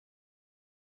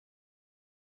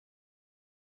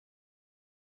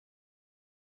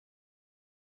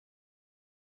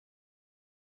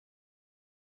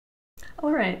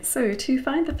Alright, so to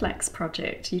find the FLAX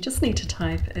project, you just need to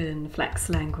type in FLAX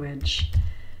language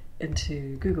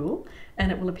into Google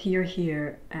and it will appear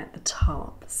here at the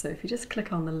top. So if you just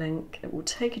click on the link, it will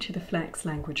take you to the FLAX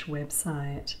language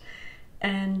website.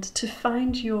 And to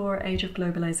find your Age of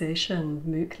Globalization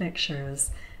MOOC lectures,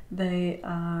 they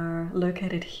are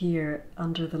located here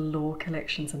under the law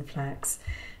collections in FLAX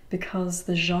because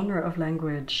the genre of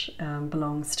language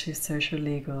belongs to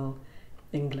social-legal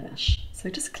English. So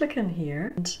just click in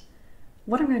here. And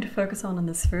what I'm going to focus on in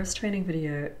this first training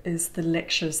video is the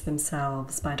lectures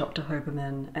themselves by Dr.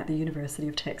 Hoberman at the University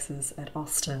of Texas at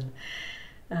Austin.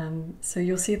 So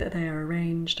you'll see that they are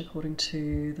arranged according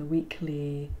to the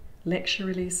weekly lecture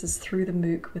releases through the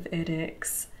MOOC with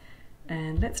edX.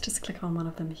 And let's just click on one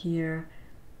of them here.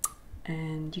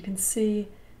 And you can see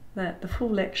that the full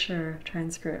lecture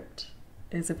transcript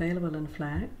is available in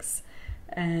FLAX.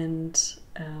 And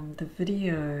the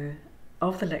video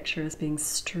of the lecture is being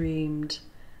streamed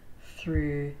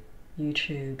through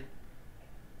YouTube.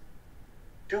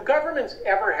 Do governments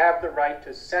ever have the right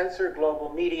to censor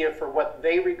global media for what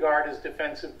they regard as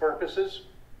defensive purposes?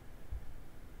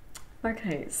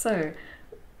 Okay, so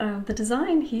the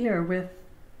design here with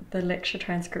the lecture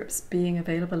transcripts being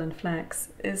available in FLAX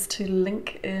is to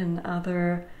link in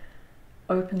other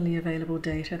openly available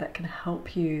data that can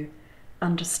help you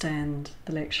understand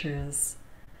the lectures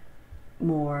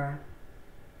more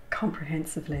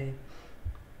comprehensively.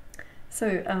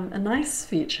 So a nice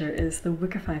feature is the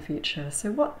Wikify feature.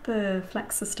 So what the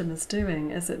FLAX system is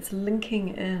doing is it's linking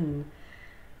in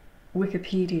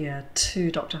Wikipedia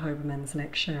to Dr. Hoberman's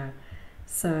lecture.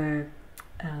 So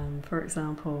for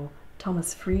example,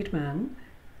 Thomas Friedman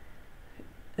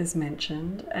is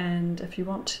mentioned, and if you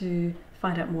want to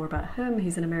find out more about him,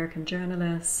 he's an American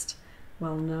journalist,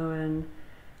 well known,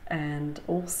 and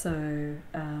also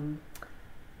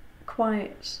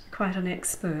quite an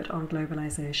expert on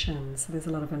globalization, so there's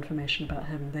a lot of information about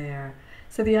him there.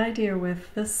 So the idea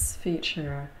with this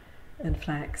feature in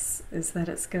FLAX is that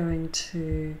it's going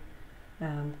to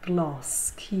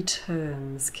gloss key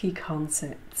terms, key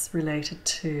concepts related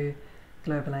to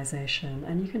globalization,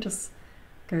 and you can just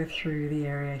go through the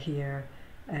area here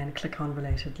and click on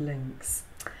related links.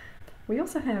 We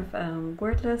also have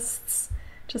word lists.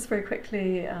 Just very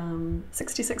quickly,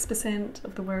 66%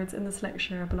 of the words in this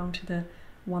lecture belong to the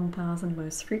 1,000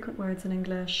 most frequent words in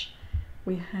English.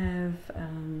 We have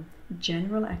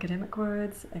general academic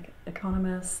words,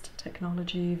 economist,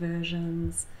 technology,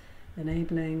 versions,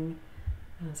 enabling.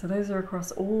 So those are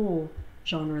across all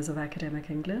genres of academic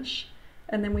English.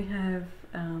 And then we have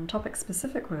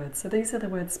topic-specific words. So these are the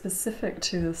words specific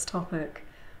to this topic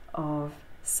of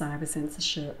cyber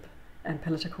censorship and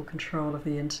political control of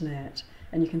the internet.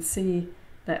 And you can see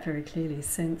that very clearly: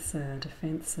 censor,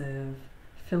 defensive,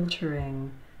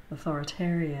 filtering,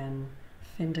 authoritarian,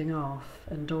 fending off,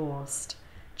 endorsed,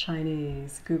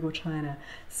 Chinese, Google China,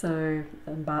 so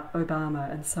Obama,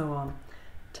 and so on,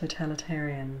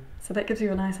 totalitarian. So that gives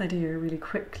you a nice idea really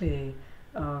quickly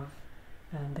of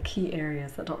the key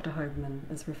areas that Dr. Hoberman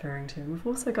is referring to. And we've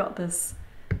also got this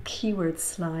keyword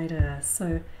slider.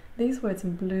 So these words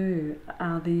in blue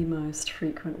are the most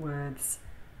frequent words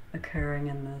occurring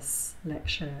in this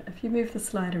lecture. If you move the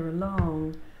slider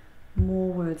along,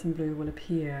 more words in blue will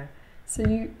appear. So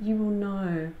you will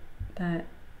know that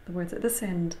the words at this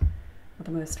end are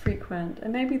the most frequent,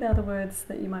 and maybe they're the words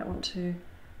that you might want to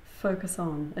focus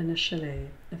on initially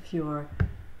if you're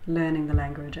learning the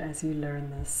language as you learn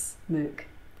this MOOC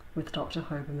with Dr.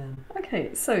 Hoberman.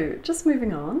 Okay, so just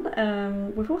moving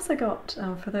on, we've also got,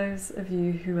 for those of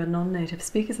you who are non-native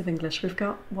speakers of English, we've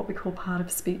got what we call part of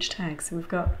speech tags. So we've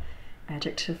got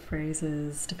adjective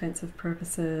phrases, defensive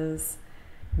purposes,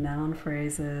 noun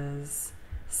phrases,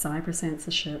 cyber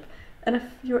censorship. And if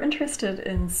you're interested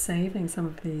in saving some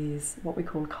of these, what we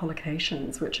call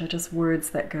collocations, which are just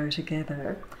words that go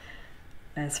together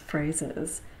as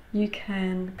phrases, you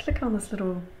can click on this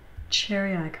little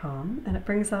cherry icon and it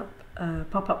brings up a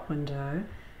pop-up window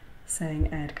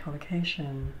saying add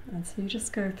collocation. And so you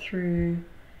just go through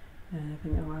and I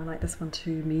think, oh, I like this one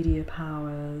too, media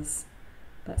powers,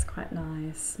 that's quite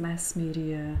nice, mass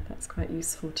media, that's quite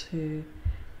useful too.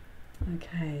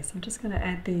 Okay, so I'm just going to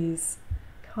add these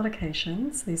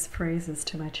collocations, these phrases,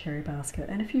 to my cherry basket.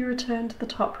 And if you return to the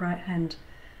top right hand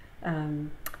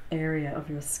area of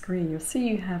your screen, you'll see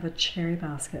you have a cherry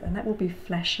basket, and that will be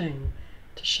flashing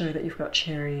to show that you've got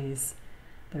cherries,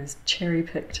 those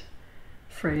cherry-picked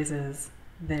phrases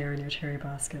there in your cherry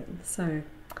basket. So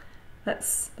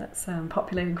that's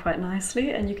populating quite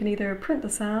nicely, and you can either print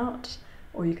this out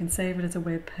or you can save it as a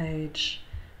web page,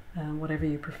 whatever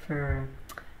you prefer.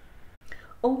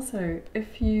 Also,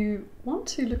 if you want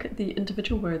to look at the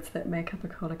individual words that make up a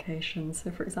collocation, so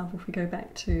for example, if we go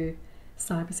back to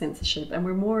cyber censorship and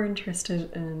we're more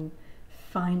interested in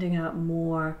finding out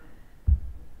more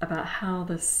about how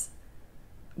this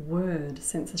word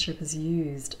censorship is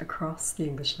used across the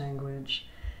English language.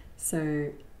 So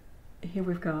here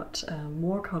we've got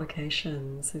more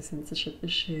collocations, so censorship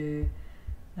issue.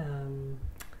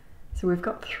 So we've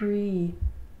got three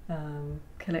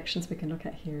collections we can look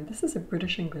at here. This is a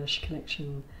British English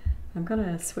collection. I'm going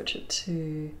to switch it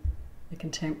to a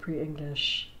contemporary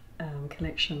English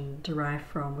collection derived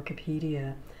from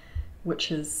Wikipedia,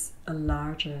 which is a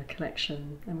larger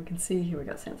collection. And we can see here we've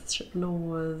got censorship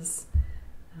laws.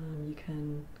 You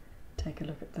can take a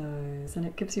look at those, and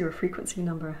it gives you a frequency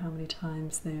number, how many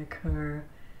times they occur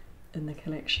in the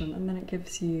collection, and then it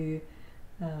gives you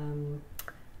an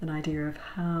idea of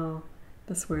how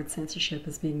this word censorship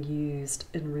is being used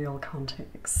in real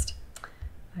context.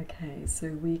 Okay, so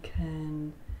we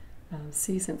can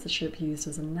see censorship used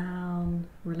as a noun,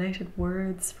 related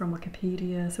words from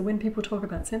Wikipedia. So when people talk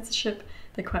about censorship,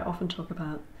 they quite often talk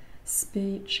about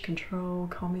speech, control,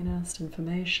 communist,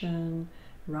 information,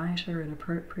 writer,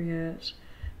 inappropriate,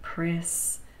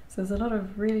 press. So there's a lot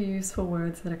of really useful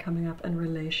words that are coming up in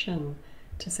relation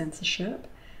to censorship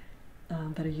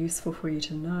that are useful for you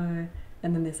to know.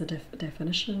 And then there's a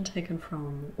definition taken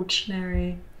from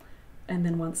Wiktionary, and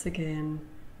then once again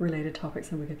related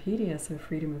topics in Wikipedia, so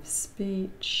freedom of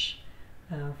speech,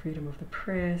 freedom of the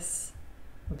press,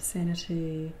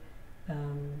 obscenity,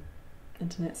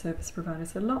 internet service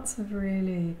providers. So lots of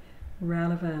really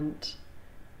relevant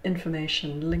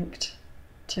information linked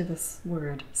to this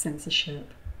word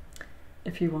censorship.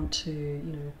 If you want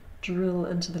to, drill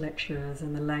into the lectures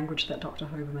and the language that Dr.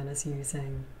 Hoberman is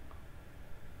using.